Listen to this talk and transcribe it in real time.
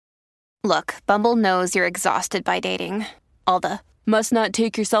Look, Bumble knows you're exhausted by dating. All the must not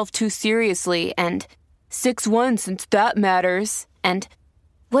take yourself too seriously and 6'1" since that matters. And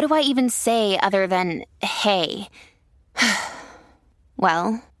what do I even say other than hey?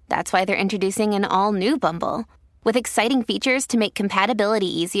 Well, that's why they're introducing an all-new Bumble with exciting features to make compatibility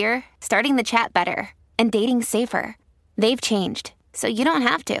easier, starting the chat better, and dating safer. They've changed, so you don't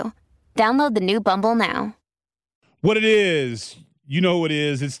have to. Download the new Bumble now. What it is, you know who it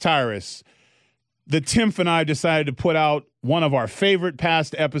is. It's Tyrus. The Timph and I decided to put out one of our favorite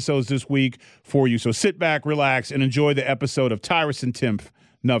past episodes this week for you. So sit back, relax, and enjoy the episode of Tyrus and Timph.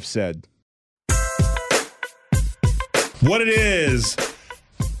 Nuff said. What it is,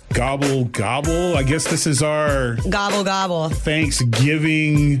 gobble, gobble. I guess this is our gobble, gobble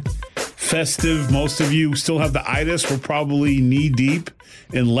Thanksgiving festive. Most of you still have the itis. We're probably knee deep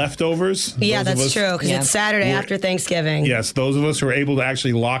in leftovers. Yeah, that's true, because it's Saturday after Thanksgiving. Yes, those of us who are able to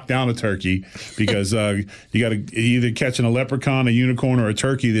actually lock down a turkey, because you got to either catching a leprechaun, a unicorn, or a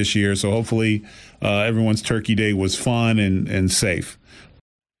turkey this year. So hopefully everyone's turkey day was fun and safe.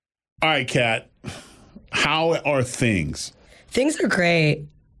 All right, Kat, how are things? Things are great.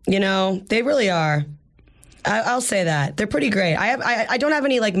 You know, they really are. I'll say that. They're pretty great. I don't have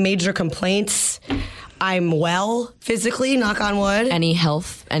any major complaints. I'm well physically, knock on wood. Any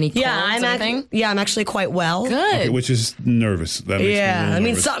health, any colds, anything? I'm actually quite well. Good. Okay, which is nervous. That makes me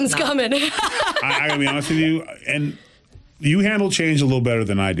nervous. Something's coming. I gotta be honest with you, and you handle change a little better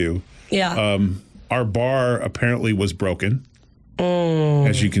than I do. Yeah. Our bar apparently was broken.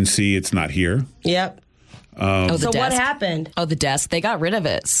 As you can see, it's not here. Yep. So what happened? Oh, the desk. They got rid of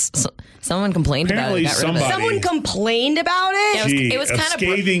it. Someone complained about it. Someone complained about it? It was kind of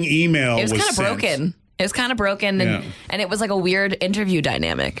scathing email. It was kind of broken. It was kind of broken, and it was like a weird interview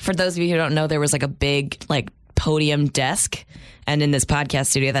dynamic. For those of you who don't know, there was like a big podium desk, and in this podcast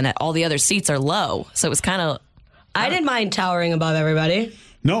studio, then all the other seats are low. So it was kind of. I didn't mind towering above everybody.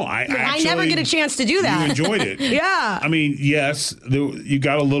 No, I never get a chance to do that. You enjoyed it. Yeah. I mean, yes, you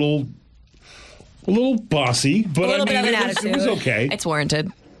got a little bossy, but a little bit of an attitude. It was okay. It's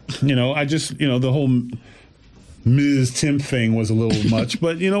warranted. You know, the whole Ms. Timph thing was a little much,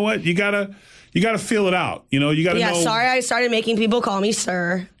 but you know what? You gotta feel it out. You know, you gotta know. Yeah, sorry I started making people call me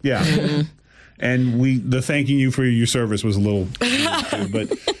sir. Yeah. Mm-hmm. And the thanking you for your service was a little too,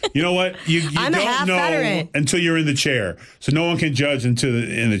 but you know what? You I'm don't know veteran. until you're in the chair. So no one can judge until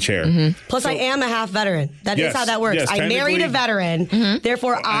in the chair. Mm-hmm. Plus, I am a half veteran. That is how that works. Yes, I married a veteran. Mm-hmm.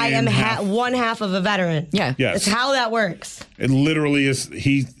 Therefore, I am one half of a veteran. Yeah. Yes. That's how that works. It literally is.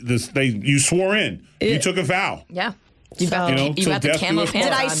 You swore in. You took a vow. Yeah. You got the camo pants.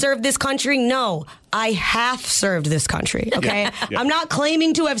 Did I serve this country? No. I half served this country, okay? Yeah. I'm not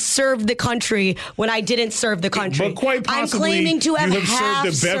claiming to have served the country when I didn't serve the country. But quite possibly, I'm claiming to have you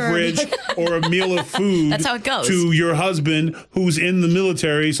have served a beverage or a meal of food That's how it goes. to your husband who's in the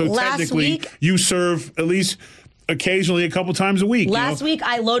military. So Last technically, week, you serve at least occasionally a couple times a week. Last week,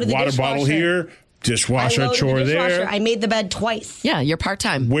 I loaded the water dishwasher. Bottle here, dishwasher chore there. I made the bed twice. Yeah, you're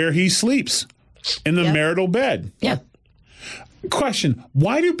part-time. Where he sleeps, in the marital bed. Yeah. Question,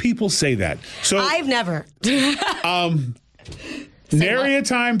 why do people say that? So I've never. Nary a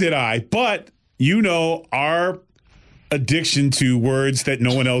time did I, but you know our addiction to words that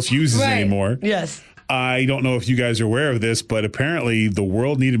no one else uses anymore. Yes. I don't know if you guys are aware of this, but apparently the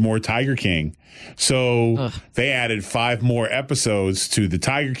world needed more Tiger King. So they added 5 more episodes to the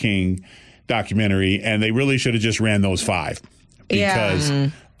Tiger King documentary, and they really should have just ran those 5. Because,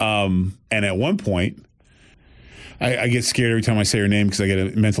 and at one point, I get scared every time I say her name because I get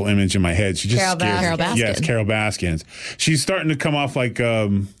a mental image in my head. She just Carol Baskin. Yes, Carol Baskins. She's starting to come off like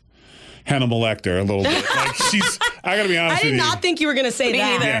Hannibal Lecter a little bit. I got to be honest with you. I did not think you were going to say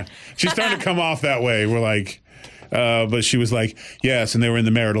that. Yeah, she's starting to come off that way. We're like, but she was like, yes, and they were in the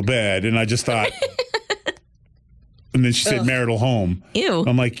marital bed. And I just thought, and then she said marital home. Ew.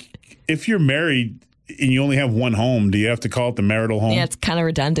 I'm like, if you're married and you only have one home, do you have to call it the marital home? Yeah, it's kind of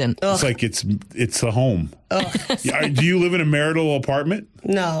redundant. It's like it's a home. Do you live in a marital apartment?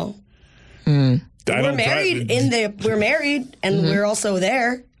 No. We're married and we're also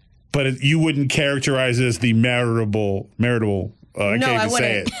there. But you wouldn't characterize it as the marital. I can't even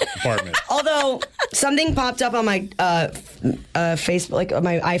say it. Apartment. Although something popped up on my Facebook, like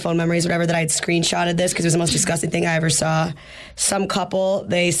my iPhone memories, whatever, that I had screenshotted this because it was the most disgusting thing I ever saw. Some couple,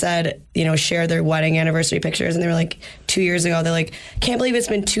 they said, share their wedding anniversary pictures, and they were like 2 years ago. They're like, can't believe it's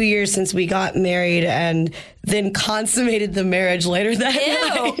been 2 years since we got married, and then consummated the marriage later that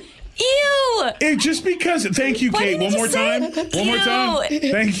night. Ew. Just because. Thank you, Why Kate. do you One more need to say time. it? One more time.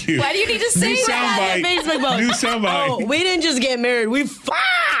 Ew. Thank you. Why do you need to say New that? soundbite. New soundbite. Oh, we didn't just get married. We fucked.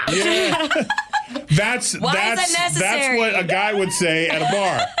 Yeah. That's necessary? what a guy would say at a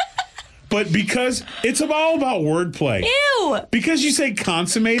bar. But because it's all about wordplay. Ew. Because you say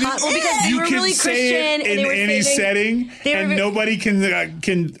consummated, Well, because they you were can really say Christian it and in they were any saving- setting, they were and ve- nobody can be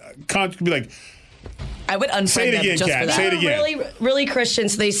like, I would unfriend Say it them again, just Kat. for that. Say it They were again. really, really Christian,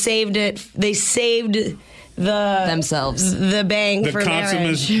 so they saved it. They saved Themselves. the bang the for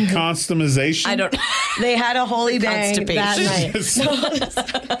marriage. consumization. I don't. They had a holy bang that Constipation.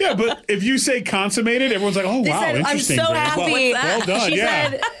 night. Yeah, but if you say consummated, everyone's like, oh, They wow, said, I'm interesting. so Greg. happy. Well done, She yeah.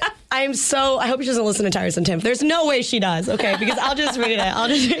 said, I hope she doesn't listen to Tyrus and Tim. There's no way she does, okay? Because I'll just read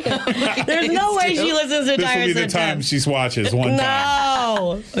it. There's no way she listens to This will be Tyrus the and time Tim. she watches one time.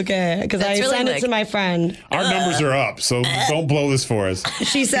 No. Okay, because I That's really sent it like- to my friend. Our numbers are up, so don't blow this for us.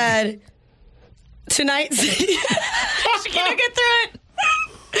 She said, tonight, she can't get through it.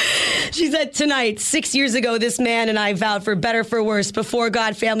 She said, tonight, 6 years ago, this man and I vowed for better, for worse, before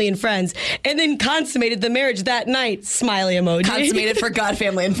God, family, and friends, and then consummated the marriage that night. Smiley emoji. Consummated for God,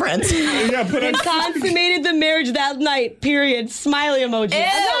 family, and friends. Yeah, but And consummated the marriage that night, period. Smiley emoji. Ew.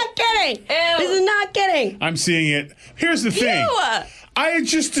 I'm not kidding. Ew. This is not kidding. I'm seeing it. Here's the thing. Ew. I had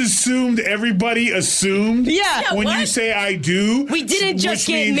just assumed everybody assumed. Yeah. When you what? say I do, We didn't just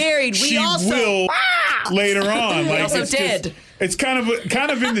which get means married. We she also- will later on. Like also it's did. It's kind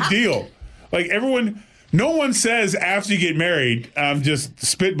of in the deal. Like everyone. No one says after you get married, I'm just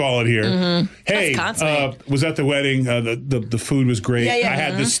spitballing here. Hey, That's consummate. was at the wedding. The food was great. Yeah, yeah. I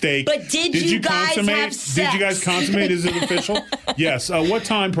had the steak. But did you guys consummate? have Did you guys sex? consummate? Is it official? Yes. What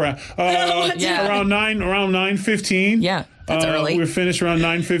time? Yeah. Around 9:15. Yeah, that's early. We were finished around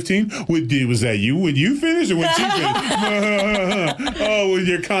 9:15. Was that you? When you finished or when she finished? Oh, with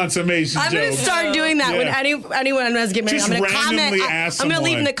your consummation I'm going to joke. start doing that when Yeah. anyone has to get married. Just I'm going to randomly comment. ask I'm going to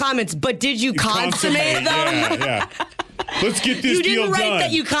leave in someone. the comments, but did you consummate them? Yeah. Let's get this You deal didn't write done.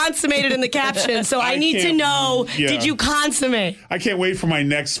 that you consummated in the caption, so I need to can't- know, yeah. did you consummate? I can't wait for my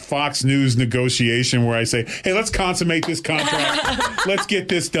next Fox News negotiation where I say, hey, let's consummate this contract. Let's get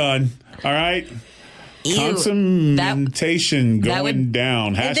this done. All right? Ew. Consummation that going would-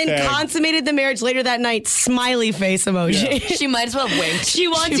 down. And then Hashtag. consummated the marriage later that night, smiley face emoji. Yeah. She might as well have winked. She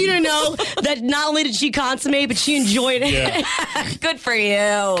wants you to know that not only did she consummate, but she enjoyed it. Yeah. Good for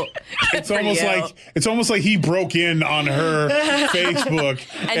you. It's almost like he broke in on her Facebook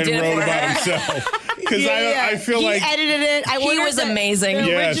and did it wrote for about her. himself. Because Yeah. I feel he like edited it. I He wonder was if that- amazing.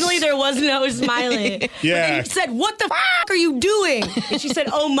 Yes. Originally, there was no smiley. Yeah. But then he said, "What the f- are you doing?" And she said,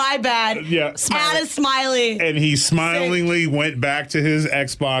 "Oh, my bad." Yeah. Add a smiley. and he smilingly went back to his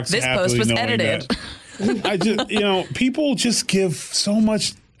Xbox. This happily post was knowing edited. that. I just, people just give so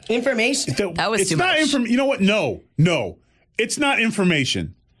much. Information. That was it's too not much. You know what? No, it's not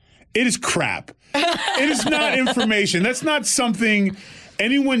information. It is crap. It is not information. That's not something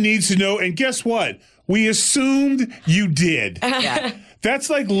anyone needs to know. And guess what? We assumed you did. Yeah. That's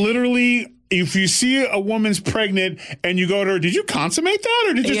like literally. If you see a woman's pregnant and you go to her, did you consummate that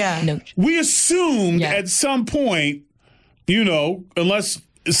or did you? Yeah. No. We assumed Yeah. at some point, unless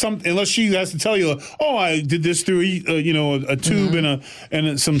she has to tell you, oh, I did this through a tube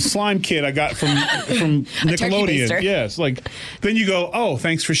and some slime kit I got from Nickelodeon. baster. Yes, like then you go, oh,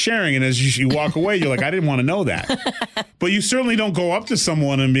 thanks for sharing. And as you walk away, you're like, I didn't want to know that. But you certainly don't go up to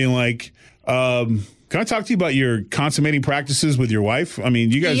someone and be like, can I talk to you about your consummating practices with your wife? I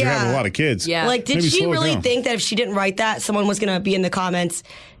mean, you guys are having a lot of kids. Yeah. Like, did Maybe she slow it really down. think that if she didn't write that, someone was going to be in the comments,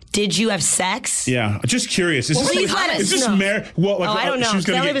 did you have sex? Yeah, just curious. Is Please this, let us is this know. I don't know. She was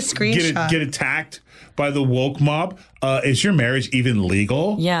Can I going leave a to screenshot? get attacked by the woke mob. Is your marriage even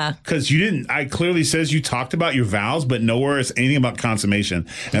legal? Yeah. Because you didn't. I clearly says you talked about your vows, but nowhere is anything about consummation.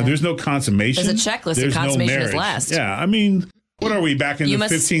 And if there's no consummation, There's a checklist of there's consummation no is marriage. last. Yeah, I mean. What are we back in You the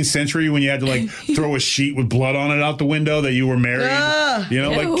must- 15th century when you had to like throw a sheet with blood on it out the window that you were married?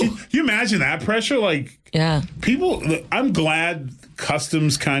 Ew. Can you imagine that pressure? Like, Yeah. people. I'm glad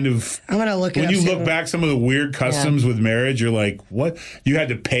customs kind of. I'm going to look it When up you look soon. back some of the weird customs with marriage, you're like, what? You had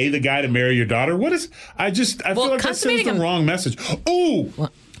to pay the guy to marry your daughter? What is? I feel like that sends the consummating wrong message. Oh.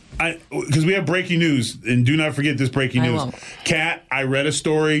 Because we have breaking news, and do not forget this breaking I news. won't. Kat, I read a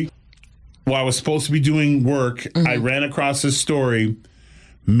story while I was supposed to be doing work. I ran across this story.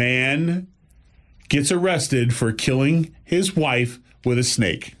 Man gets arrested for killing his wife with a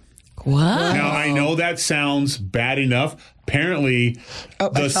snake. What? Now, I know that sounds bad enough. Apparently, I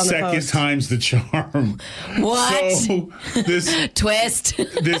the found the second post. time's the charm. What? So, this Twist.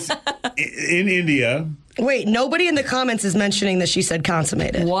 in India, Wait, nobody in the comments is mentioning that she said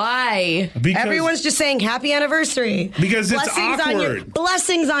consummated. Why? Because Everyone's just saying happy anniversary. Because it's awkward.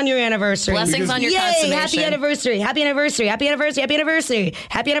 Blessings on your anniversary. Blessings on your Yay, consummation. happy anniversary. Happy anniversary. Happy anniversary. Happy anniversary.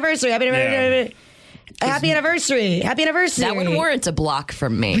 Happy anniversary. Happy anniversary. Happy anniversary. Happy anniversary. That would warrant a block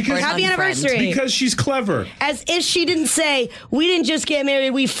from me. Because or an happy unfriend. anniversary. Because she's clever. As if she didn't say, we didn't just get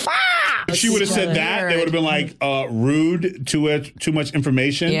married, we fucked. If she would have said that, they would have been like, rude, too much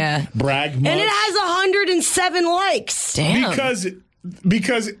information. Yeah. Brag much. And it has 107 likes. Damn.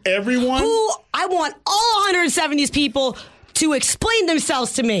 Because everyone... I want all 170 people to explain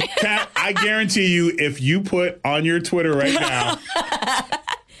themselves to me. Kat, I guarantee you, if you put on your Twitter right now...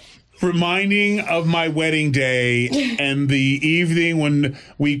 reminding of my wedding day and the evening when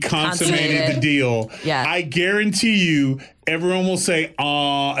we consummated the deal. Yeah. I guarantee you, everyone will say,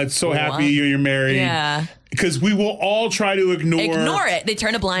 "Aw, it's so happy you're married." Yeah. Because we will all try to ignore it. They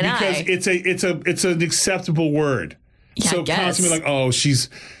turn a blind eye. because it's an acceptable word. Yeah, so I guess. constantly like, "Oh, she's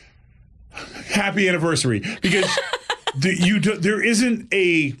happy anniversary," because there isn't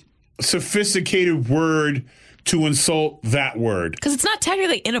a sophisticated word to insult that word. Because it's not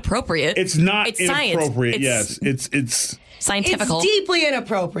technically inappropriate. It's not it's inappropriate. Science. Yes, it's scientifical. It's deeply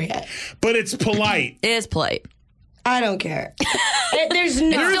inappropriate. but it's polite. It is polite. I don't care. There's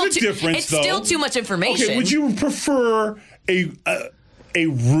no... There is a difference, It's though. still too much information. Okay, would you prefer a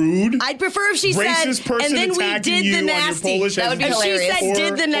rude, I'd prefer if she racist said, person and then we attacking did you the on your nasty. Polish That would be If she hilarious. said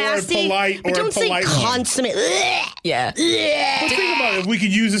did the nasty, polite, but or a don't say polite one. consummate. Yeah. But think about it. If we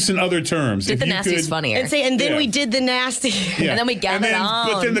could use this in other terms. Did if the you nasty's could, funnier. And say, and then Yeah. we did the nasty. Yeah. And then we gathered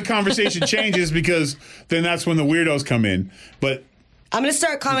on. But then the conversation changes because then that's when the weirdos come in. But I'm going to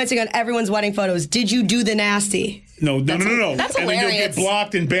start commenting on everyone's wedding photos. Did you do the nasty? no. That's And then you'll hilarious. get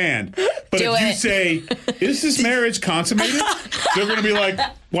blocked and banned. But Do if you it. say, "Is this marriage consummated?" They're going to be like,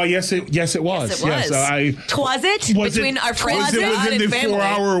 "Well, yes, it was. Yes, it was. Twas it? Was Between our friends was it and within the family.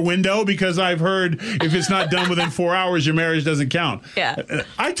 4-hour window? Because I've heard if it's not done within 4 hours, your marriage doesn't count. Yeah.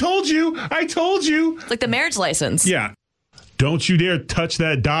 I told you. It's like the marriage license. Yeah. Don't you dare touch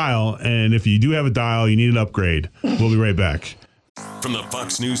that dial. And if you do have a dial, you need an upgrade. We'll be right back. From the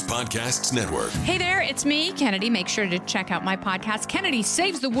Fox News Podcasts Network. Hey there, it's me, Kennedy. Make sure to check out my podcast, Kennedy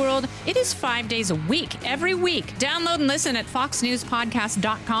Saves the World. It is 5 days a week, every week. Download and listen at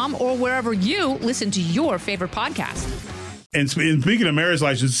foxnewspodcast.com or wherever you listen to your favorite podcast. And speaking of marriage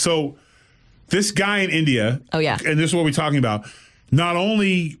license, so this guy in India. Oh, yeah. And this is what we're talking about. Not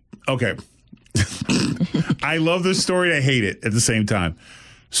only, okay. I love this story. I hate it at the same time.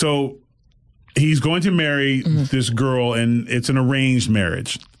 So he's going to marry this girl, and it's an arranged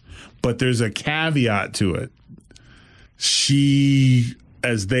marriage. But there's a caveat to it. She,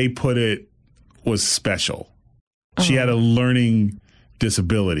 as they put it, was special. She had a learning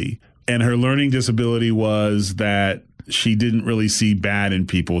disability. And her learning disability was that she didn't really see bad in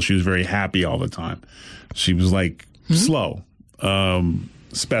people. She was very happy all the time. She was like slow,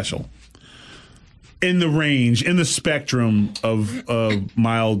 special. In the range, in the spectrum of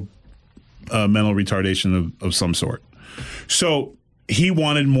mild mental retardation of some sort. So he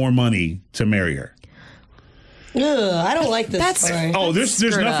wanted more money to marry her. Ugh, I don't like this story. Oh, there's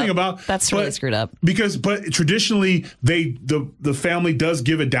nothing up. about That's really screwed up. But traditionally the family does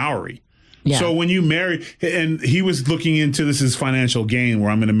give a dowry. Yeah. So when you marry, and he was looking into this as financial gain,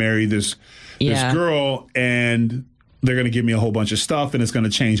 where I'm going to marry this girl, and they're going to give me a whole bunch of stuff, and it's going to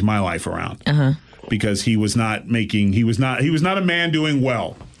change my life around. Because he was not a man doing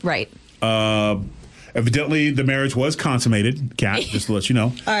well. Right. Evidently, the marriage was consummated, Kat, just to let you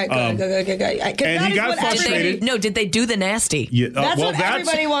know. All right, good. And he got frustrated. Did they do the nasty? Yeah, That's what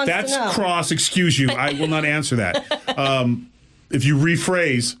everybody wants to know. That's cross. Excuse you. I will not answer that. If you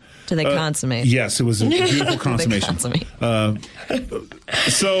rephrase. Do they consummate? Yes, it was a beautiful consummation.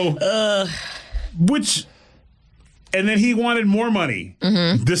 And then he wanted more money.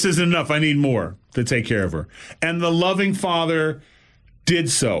 This isn't enough. I need more to take care of her. And the loving father did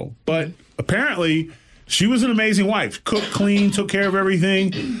so. But apparently, she was an amazing wife. Cooked, clean, took care of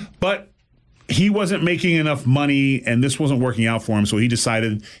everything. But he wasn't making enough money, and this wasn't working out for him, so he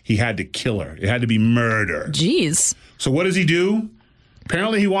decided he had to kill her. It had to be murder. Jeez. So what does he do?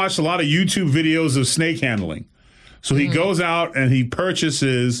 Apparently, he watched a lot of YouTube videos of snake handling. So he goes out and he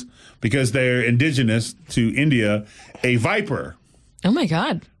purchases, because they're indigenous to India, a viper. Oh, my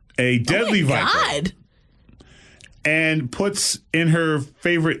God. A deadly viper. God. And puts in her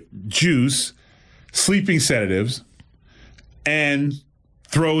favorite juice sleeping sedatives and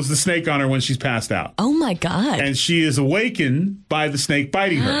throws the snake on her when she's passed out. Oh, my God. And she is awakened by the snake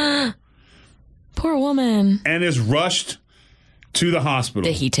biting her. Poor woman. And is rushed to the hospital.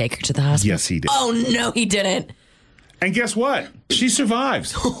 Did he take her to the hospital? Yes, he did. Oh, no, he didn't. And guess what? She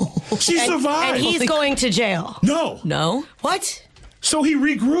survives. She survives. And he's going to jail. No. What? So he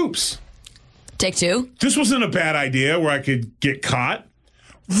regroups. Take two. This wasn't a bad idea where I could get caught.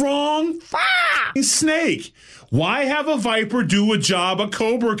 Wrong snake. Why have a viper do a job a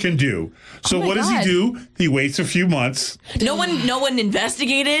cobra can do? So what does he do? He waits a few months. No one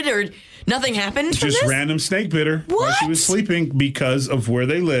investigated or nothing happened from Just this? random snake bit her while she was sleeping because of where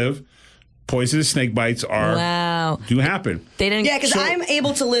they live. Poisonous snake bites do happen. They didn't. Yeah, because I'm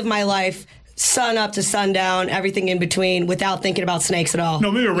able to live my life sun up to sundown, everything in between, without thinking about snakes at all.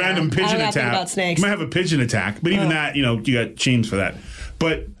 No, maybe a random pigeon I don't attack. think about snakes. You might have a pigeon attack, but even that, you got chains for that.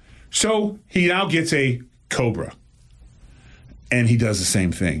 But so he now gets a cobra, and he does the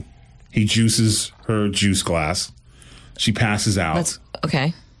same thing. He juices her juice glass. She passes out. That's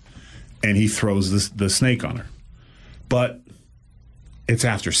okay. And he throws the snake on her. But it's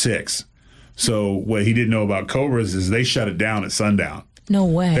after 6. So what he didn't know about cobras is they shut it down at sundown. No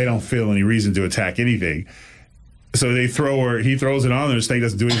way. They don't feel any reason to attack anything. So he throws it on her, the snake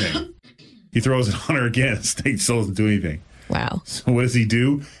doesn't do anything. He throws it on her again, the snake still doesn't do anything. Wow. So what does he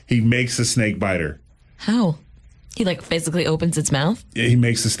do? He makes the snake bite her. How? He physically opens its mouth? Yeah, he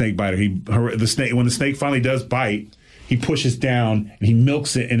makes the snake bite her. When the snake finally does bite, he pushes down and he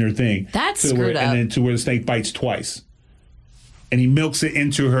milks it in her thing. That's screwed up. And then to where the snake bites twice. And he milks it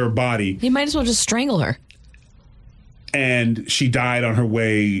into her body. He might as well just strangle her. And she died on her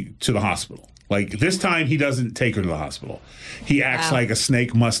way to the hospital. Like, this time, he doesn't take her to the hospital. He acts like a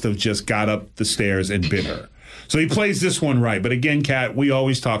snake must have just got up the stairs and bit her. So he plays this one right. But again, Kat, we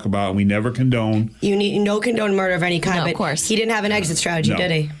always talk about, and we never condone. You need no condone murder of any kind. No, but of course. He didn't have an exit strategy,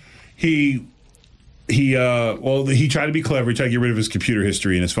 did he? He tried to be clever. He tried to get rid of his computer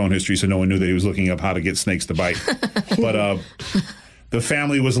history and his phone history so no one knew that he was looking up how to get snakes to bite. But the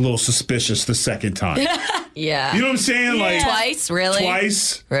family was a little suspicious the second time. Yeah. You know what I'm saying? Yeah. Like Twice? Really?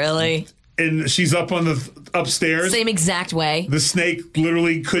 Twice. Really? And she's up on the upstairs. Same exact way. The snake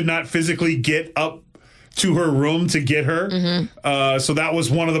literally could not physically get up to her room to get her. Mm-hmm. So that was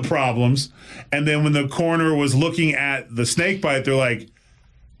one of the problems. And then when the coroner was looking at the snake bite, they're like,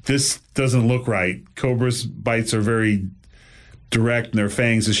 this doesn't look right. Cobra's bites are very direct in their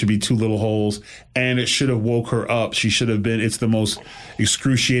fangs. There should be 2 little holes. And it should have woke her up. She should have been, it's the most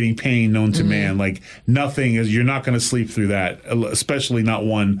excruciating pain known to man. Like nothing is, you're not going to sleep through that, especially not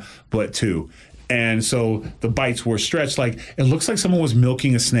 1, but 2. And so the bites were stretched. Like it looks like someone was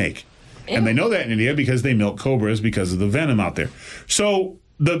milking a snake. Ew. And they know that in India because they milk cobras because of the venom out there. So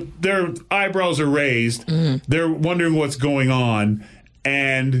their eyebrows are raised. They're wondering what's going on.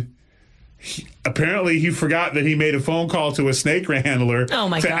 And apparently he forgot that he made a phone call to a snake handler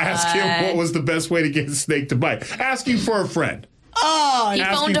to ask him what was the best way to get a snake to bite. Asking for a friend. Oh, he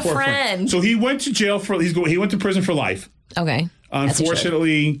phoned a friend. So he went to jail he went to prison for life. Okay.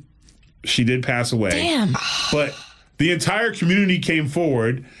 Unfortunately, she did pass away. Damn. But the entire community came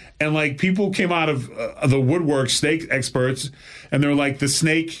forward and people came out of the woodwork, snake experts, and they're like the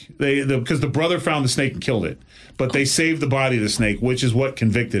snake, because the brother found the snake and killed it. But they saved the body of the snake, which is what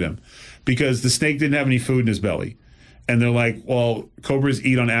convicted him, because the snake didn't have any food in his belly. And they're like, well, cobras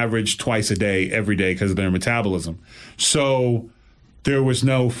eat on average twice a day, every day, because of their metabolism. So there was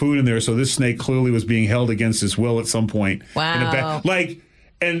no food in there. So this snake clearly was being held against his will at some point. Wow.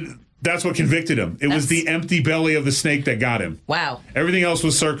 And that's what convicted him. It was the empty belly of the snake that got him. Wow. Everything else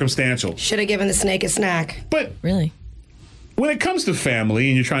was circumstantial. Should have given the snake a snack. But really, when it comes to family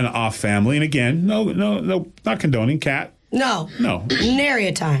and you're trying to off family, and again, no, not condoning, Kat. No. Nary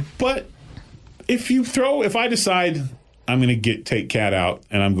a time. But if I decide I'm going to take Kat out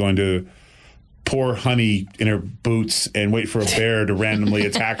and I'm going to pour honey in her boots and wait for a bear to randomly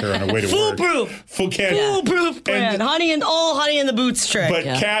attack her on her way to work. Foolproof plan. Honey in the boots trick. But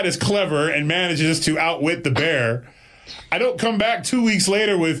Kat is clever and manages to outwit the bear. I don't come back 2 weeks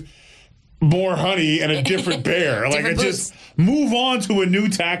later with more honey and a different bear. I just move on to a new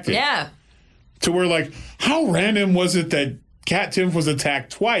tactic. Yeah. To where how random was it that Kat Timpf was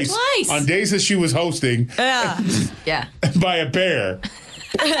attacked twice on days that she was hosting yeah. by a bear.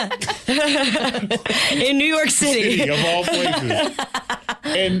 In New York City. Of all places.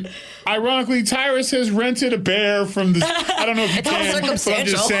 And ironically, Tyrus has rented a bear from the, I don't know if you can, but I'm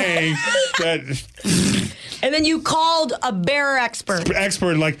just saying that. And then you called a bear expert.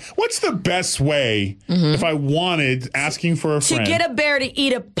 What's the best way if I wanted, asking for a friend, to get a bear to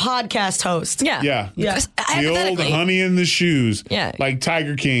eat a podcast host? Yeah. The old honey in the shoes. Yeah. Like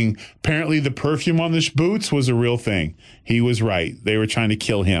Tiger King. Apparently the perfume on the boots was a real thing. He was right. They were trying to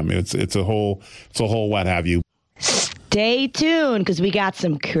kill him. It's a whole what have you. Stay tuned because we got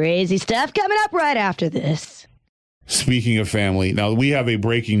some crazy stuff coming up right after this. Speaking of family, now we have a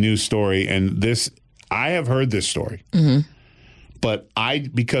breaking news story, and I have heard this story, but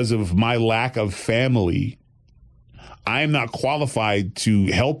because of my lack of family, I am not qualified to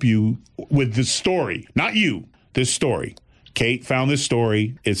help you with this story. Not you, this story. Kate found this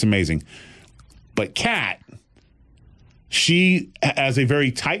story. It's amazing. But Kat, she has a very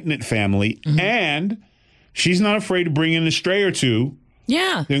tight-knit family, and she's not afraid to bring in a stray or two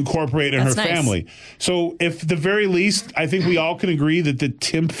to incorporate in her family. So if the very least, I think we all can agree that the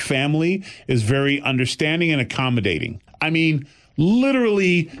Timpf family is very understanding and accommodating. I mean,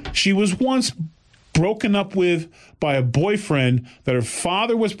 literally, she was once broken up with by a boyfriend that her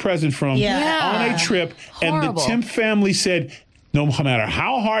father was present from on a trip. Horrible. And the Timpf family said, no matter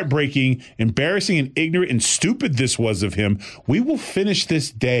how heartbreaking, embarrassing, and ignorant and stupid this was of him, we will finish this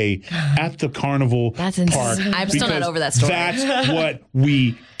day at the carnival park. I'm still not over that story. That's what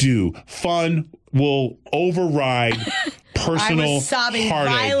we do. Fun will override personal I was sobbing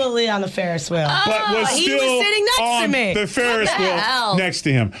heartache. violently on the Ferris wheel. But was he still was sitting next on to me. the Ferris wheel next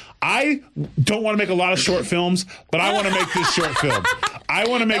to him. I don't want to make a lot of short films, but I want to make this short film. I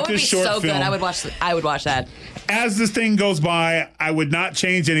want to make this short film. Good. I would watch that. As this thing goes by, I would not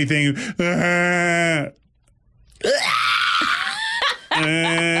change anything. As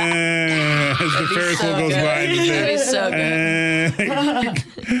the Ferris wheel goes by.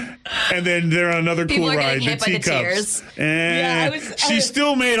 And then they're on another People cool are ride, getting the hit by the teacups. tears. She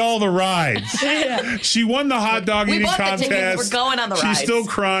still made all the rides. She won the hot dog eating contest. We're going on the rides. She's still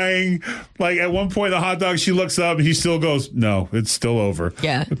crying. Like at one point, the hot dog, she looks up and he still goes, "No, it's still over."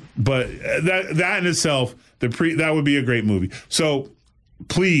 Yeah. But that in itself, that would be a great movie. So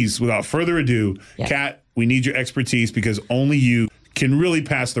please, without further ado, Kat, we need your expertise because only you can really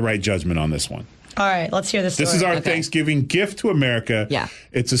pass the right judgment on this one. All right, let's hear this story. This is our Thanksgiving gift to America. Yeah.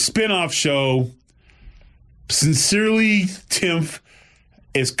 It's a spin-off show. Sincerely, Timpf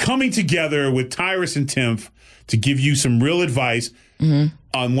is coming together with Tyrus and Timpf to give you some real advice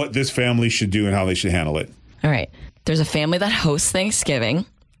on what this family should do and how they should handle it. All right. There's a family that hosts Thanksgiving,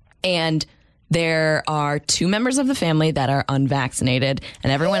 and there are 2 members of the family that are unvaccinated,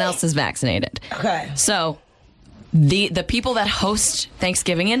 and everyone else is vaccinated. Okay. So the people that host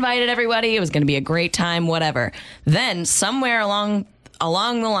Thanksgiving invited everybody. It was going to be a great time, whatever. Then somewhere along the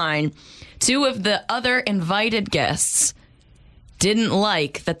line, 2 of the other invited guests didn't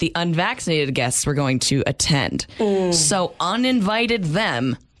like that the unvaccinated guests were going to attend. So uninvited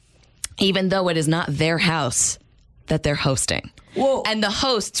them, even though it is not their house that they're hosting. Whoa. And the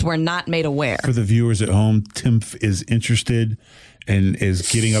hosts were not made aware. For the viewers at home, Timpf is interested and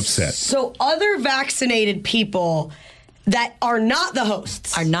is getting upset. So other vaccinated people that are not the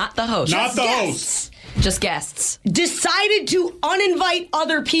hosts. Are not the hosts. Not the hosts. Just guests. Decided to uninvite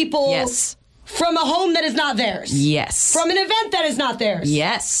other people Yes. from a home that is not theirs. Yes. From an event that is not theirs.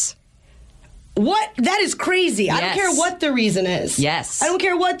 Yes. What? That is crazy. I don't Yes. care what the reason is. Yes. I don't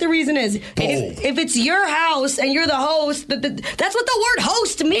care what the reason is. If it's your house and you're the host, that's what the word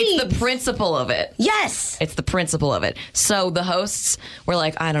host means. It's the principle of it. Yes. It's the principle of it. So the hosts were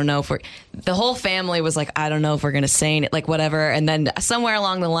like, I don't know if the whole family was like, I don't know if we're going to say it, like whatever. And then somewhere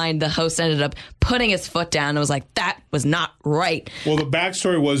along the line, the host ended up putting his foot down and was like, that was not right. Well, the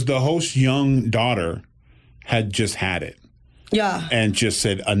backstory was the host's young daughter had just had it. Yeah. And just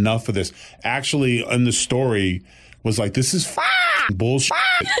said, enough of this. Actually, in the story, was like, this is bullshit.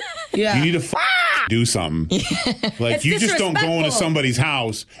 Yeah. You need to do something. Like, It's you just don't go into disrespectful. somebody's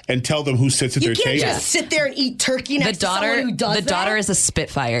house and tell them who sits at You their can't table. just sit there and eat turkey next The to someone who does the that. daughter is a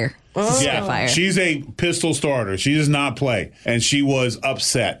Spitfire. Yeah, she's a pistol starter. She does not play. And she was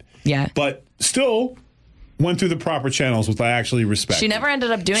upset. Yeah. But still went through the proper channels, which I actually respect. She never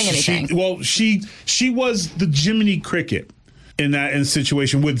ended up doing anything. She was the Jiminy Cricket in that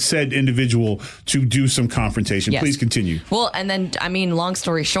situation with said individual to do some confrontation. Yes. Please continue. Well, and then, I mean, long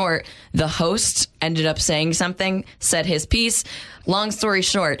story short, the host ended up saying something, said his piece. Long story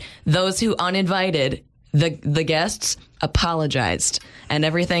short, those who uninvited the guests apologized, and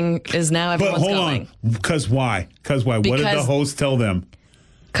everything is now But everyone's hold going. on. Because why? What did the host tell them?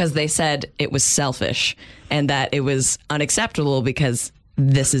 Because they said it was selfish and that it was unacceptable because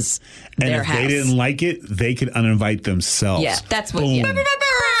this is And their if house. they didn't like it, they could uninvite themselves. Yeah, that's what. Boom.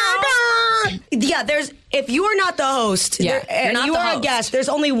 Yeah, if you are not the host, Yeah, you're not you the are a host. guest, there's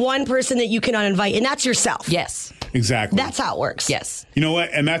only one person that you can uninvite, and that's yourself. Yes. Exactly. That's how it works. Yes. You know what?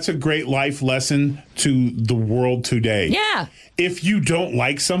 And that's a great life lesson to the world today. Yeah. If you don't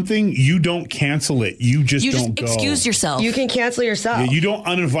like something, you don't cancel it. You just You don't just go. excuse yourself. You can cancel yourself. Yeah, you don't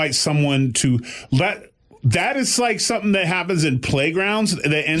uninvite someone to That is like something that happens in playgrounds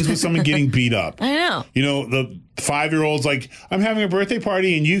that ends with someone getting beat up. I know. You know, the 5-year-old's like, I'm having a birthday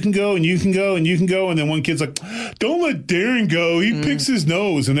party and you can go and you can go and you can go. And then one kid's like, don't let Darren go. He picks his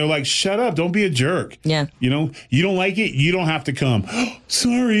nose. And they're like, shut up. Don't be a jerk. Yeah. You know, you don't like it. You don't have to come.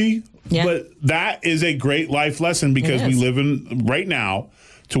 Sorry. Yeah. But that is a great life lesson because we live in right now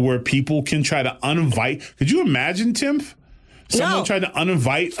to where people can try to uninvite. Could you imagine, Tim? Someone tried to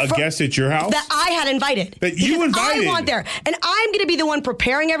uninvite a guest at your house? That I had invited. That you invited. I want there. And I'm going to be the one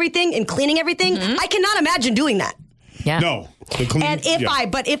preparing everything and cleaning everything. I cannot imagine doing that. Yeah. No. And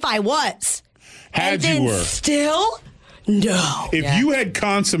if I was. Had and you then were. Still, no. If you had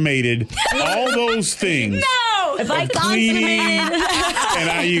consummated all those things. No. If I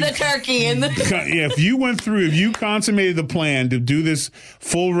consummated. The turkey and if you consummated the plan to do this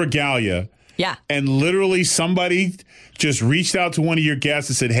full regalia. Yeah. And literally somebody just reached out to one of your guests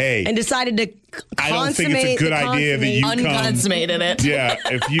and said, hey. And decided to I don't think it's a good idea that you unconsummated it. Yeah.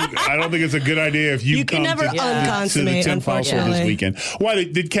 I don't think it's a good idea if you come can never to unconsummate, the Tim Fowl show this weekend. Why,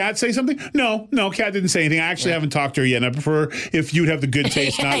 did Kat say something? No, Kat didn't say anything. I actually haven't talked to her yet, and I prefer if you'd have the good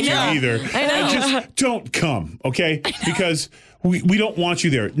taste not to either. I know. Just don't come, okay? Because we don't want you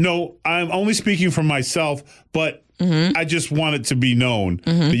there. No, I'm only speaking for myself, but I just want it to be known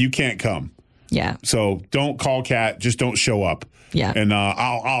that you can't come. Yeah. So don't call Kat. Just don't show up. Yeah. And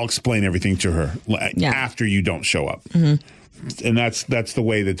I'll explain everything to her after you don't show up. And that's the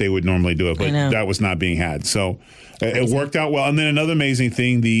way that they would normally do it. But that was not being had. So it worked out well. And then another amazing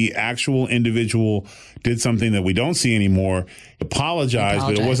thing, the actual individual did something that we don't see anymore. Apologized,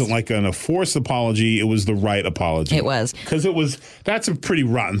 but it wasn't like a forced apology. It was the right apology. It was. Because that's a pretty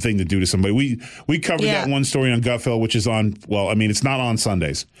rotten thing to do to somebody. We covered that one story on Gutfeld, which is on, it's not on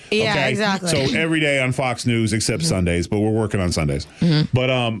Sundays. Yeah, okay? exactly. So every day on Fox News except Sundays, but we're working on Sundays.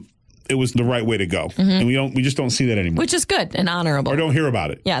 But it was the right way to go. And we just don't see that anymore. Which is good and honorable. Or don't hear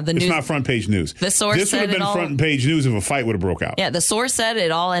about it. Yeah, it's not front page news. The source this would have been front page news if a fight would have broke out. Yeah, the source said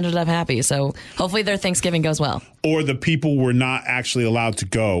it all ended up happy. So hopefully their Thanksgiving goes well. Or the people were not actually allowed to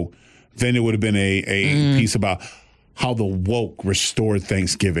go. Then it would have been a piece about how the woke restored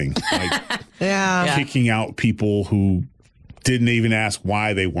Thanksgiving. Like kicking out people who didn't even ask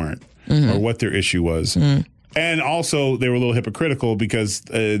why they weren't or what their issue was. And also, they were a little hypocritical because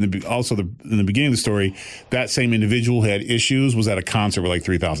in the beginning of the story, that same individual who had issues was at a concert with like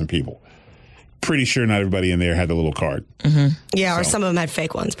 3,000 people. Pretty sure not everybody in there had the little card. Yeah, or some of them had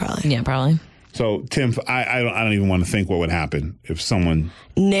fake ones, probably. Yeah, probably. So, Tim, I don't even want to think what would happen if someone...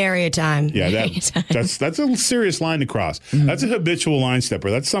 Nary a time. Yeah, that's a serious line to cross. That's a habitual line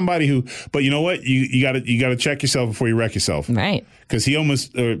stepper. That's somebody who... But you know what? You got to check yourself before you wreck yourself. Right. Because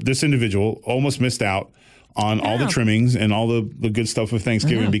this individual almost missed out on all the trimmings and all the good stuff of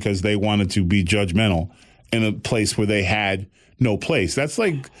Thanksgiving because they wanted to be judgmental in a place where they had no place. That's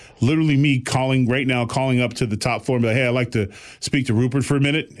like literally me calling up to the top floor and be like, hey, I'd like to speak to Rupert for a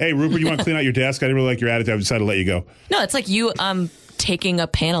minute. Hey, Rupert, you want to clean out your desk? I didn't really like your attitude. I decided to let you go. No, it's like you taking a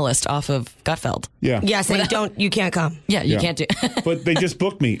panelist off of Gutfeld. Yeah. Yeah, so you can't come. Yeah, you can't do But they just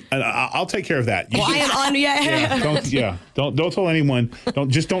booked me. And I'll take care of that. I am on, Don't tell anyone.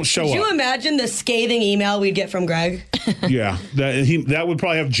 Don't show up. Could you imagine the scathing email we'd get from Greg? Yeah, that would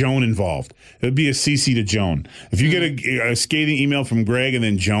probably have Joan involved. It would be a CC to Joan. If you get a scathing email from Greg and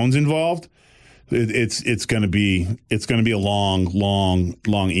then Joan's involved, it's going to be a long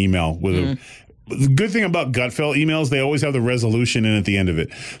email with The good thing about Gutfeld emails, they always have the resolution in at the end of it.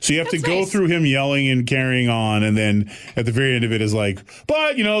 So you have to go through him yelling and carrying on, and then at the very end of it is like,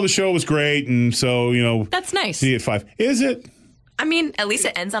 but, the show was great, and so, That's nice. See you at 5. Is it? I mean, at least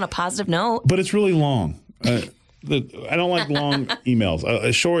it ends on a positive note. But it's really long. I don't like long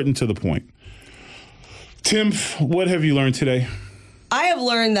emails. Short and to the point. Tim, what have you learned today? I have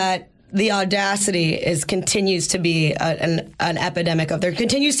learned that the audacity continues to be an epidemic of. There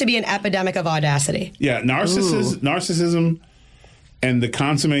continues to be an epidemic of audacity. Yeah, narcissism, and the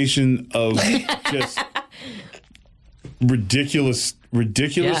consummation of just ridiculous,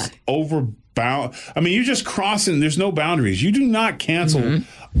 overbound. I mean, you're just crossing. There's no boundaries. You do not cancel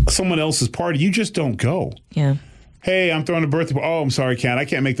someone else's party. You just don't go. Yeah. Hey, I'm throwing a birthday party. Oh, I'm sorry, Kat. I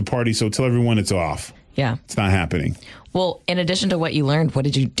can't make the party, so tell everyone it's off. Yeah. It's not happening. Well, in addition to what you learned, what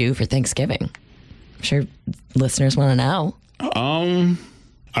did you do for Thanksgiving? I'm sure listeners want to know.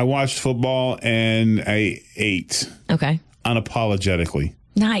 I watched football and I ate. Okay. Unapologetically.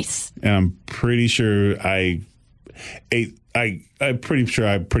 Nice. And I'm pretty sure I ate. I'm pretty sure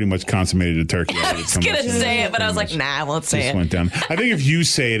I pretty much consummated a turkey. I was going to say it, but I was like, nah, I won't say it. Went down. I think if you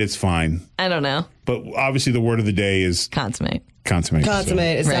say it, it's fine. I don't know. But obviously the word of the day is consummate. Consummate.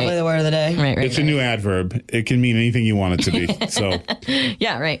 Consummate is definitely the word of the day. Right. It's a new adverb. It can mean anything you want it to be. So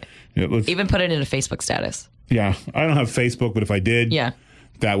yeah, right. Even put it in a Facebook status. Yeah. I don't have Facebook, but if I did,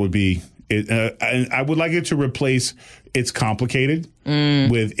 that would be it. I would like it to replace it's complicated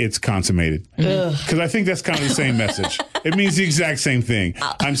with it's consummated. Because I think that's kind of the same message. It means the exact same thing.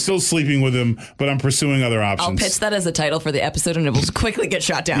 I'm still sleeping with him, but I'm pursuing other options. I'll pitch that as a title for the episode and it will quickly get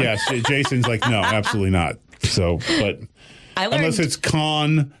shot down. Yes. Jason's like, no, absolutely not. So, but unless it's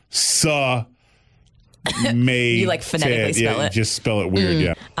may you like phonetically spell it. Just spell it weird.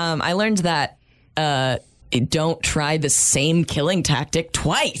 Yeah. I learned that don't try the same killing tactic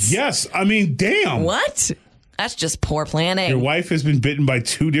twice. Yes. I mean, damn. What? That's just poor planning. Your wife has been bitten by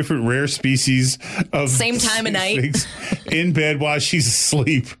 2 different rare species of same time of night in bed while she's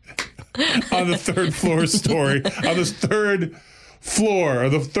asleep on the third floor story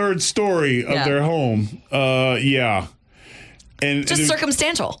of their home. And just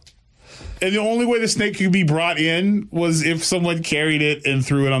circumstantial. And the only way the snake could be brought in was if someone carried it and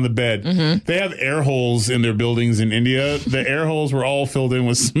threw it on the bed. Mm-hmm. They have air holes in their buildings in India. The air holes were all filled in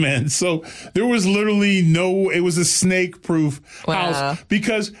with cement. So there was literally it was a snake-proof house.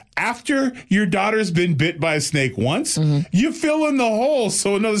 Because after your daughter's been bit by a snake once, you fill in the hole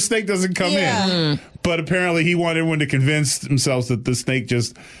so another snake doesn't come in. But apparently he wanted everyone to convince themselves that the snake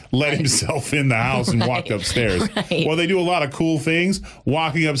just let himself in the house and walked upstairs. Right. Well, they do a lot of cool things.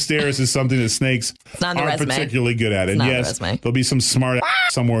 Walking upstairs is something that snakes aren't particularly good at. And yes, there'll be some smart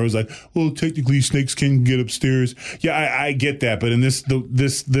ass somewhere who's like, well, technically snakes can get upstairs. Yeah, I get that. But in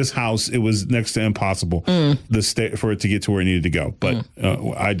this house, it was next to impossible for it to get to where it needed to go. But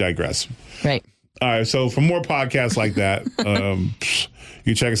I digress. Right. All right, so for more podcasts like that,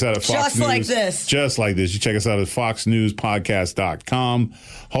 you check us out at Fox News. Just like this. You check us out at foxnewspodcast.com.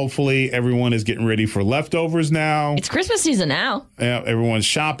 Hopefully, everyone is getting ready for leftovers now. It's Christmas season now. Yeah, everyone's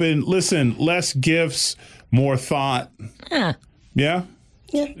shopping. Listen, less gifts, more thought. Yeah? Yeah?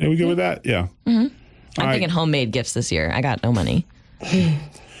 Are we good with that? Yeah. Mm-hmm. I'm thinking homemade gifts this year. I got no money.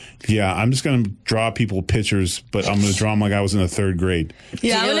 Yeah, I'm just going to draw people pictures, but I'm going to draw them like I was in the 3rd grade.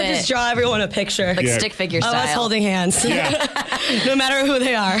 Yeah, I'm going to just draw everyone a picture. Like stick figure style. Of us holding hands. Yeah. No matter who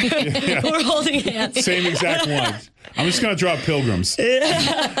they are. We're holding hands. Same exact one. I'm just going to draw pilgrims.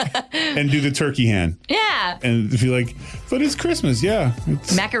 And do the turkey hand. Yeah. And if you're like, but it's Christmas. Yeah.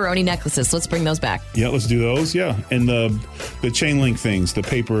 Macaroni necklaces. Let's bring those back. Yeah, let's do those. Yeah. And the chain link things, the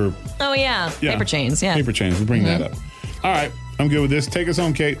paper. Oh, yeah. Paper chains. Yeah. Paper chains. We'll bring that up. All right. I'm good with this. Take us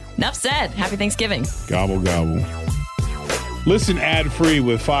home, Kate. Enough said. Happy Thanksgiving. Gobble, gobble. Listen ad-free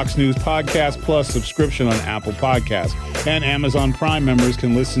with Fox News Podcast Plus subscription on Apple Podcasts. And Amazon Prime members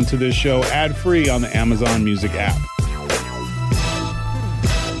can listen to this show ad-free on the Amazon Music app.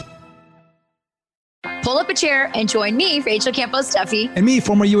 Pull up a chair and join me, Rachel Campos Duffy. And me,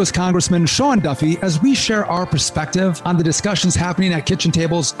 former U.S. Congressman Sean Duffy, as we share our perspective on the discussions happening at kitchen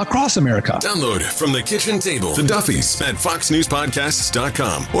tables across America. Download From the Kitchen Table, The Duffys, at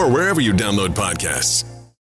foxnewspodcasts.com or wherever you download podcasts.